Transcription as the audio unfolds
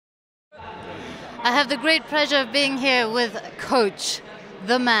I have the great pleasure of being here with Coach,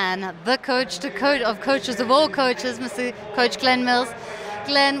 the man, the coach, of coaches of all coaches, Mr. Coach Glenn Mills.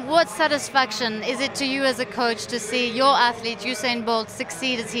 Glenn, what satisfaction is it to you as a coach to see your athlete Usain Bolt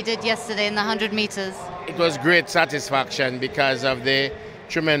succeed as he did yesterday in the 100 meters? It was great satisfaction because of the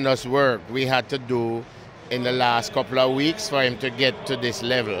tremendous work we had to do in the last couple of weeks for him to get to this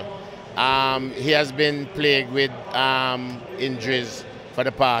level. He has been plagued with injuries for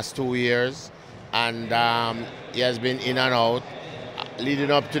the past 2 years, and he has been in and out.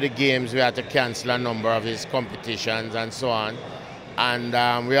 Leading up to the games, we had to cancel a number of his competitions and so on.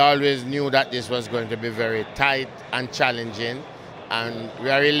 And we always knew that this was going to be very tight and challenging, and we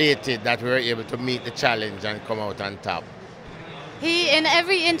are elated that we were able to meet the challenge and come out on top. In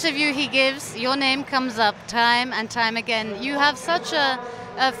every interview he gives, your name comes up time and time again. You have such a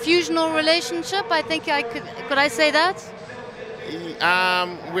fusional relationship, I think could I say that?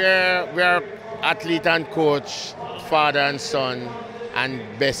 We're athlete and coach, father and son, and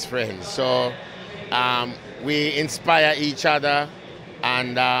best friends. So we inspire each other,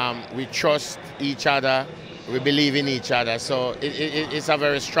 and we trust each other, we believe in each other. So it's a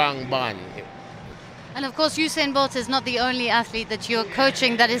very strong bond. And of course, Usain Bolt is not the only athlete that you're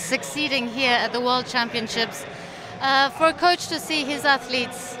coaching that is succeeding here at the World Championships. For a coach to see his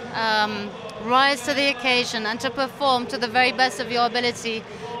athletes rise to the occasion and to perform to the very best of your ability,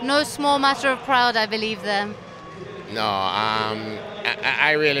 no small matter of pride, I believe, there. No,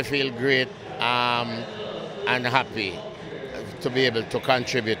 I really feel great and happy to be able to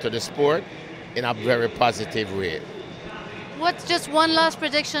contribute to the sport in a very positive way. What's just one last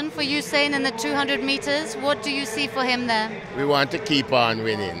prediction for Usain in the 200 meters? What do you see for him there? We want to keep on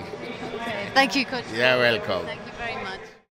winning. Thank you, Coach. You're welcome. Thank you.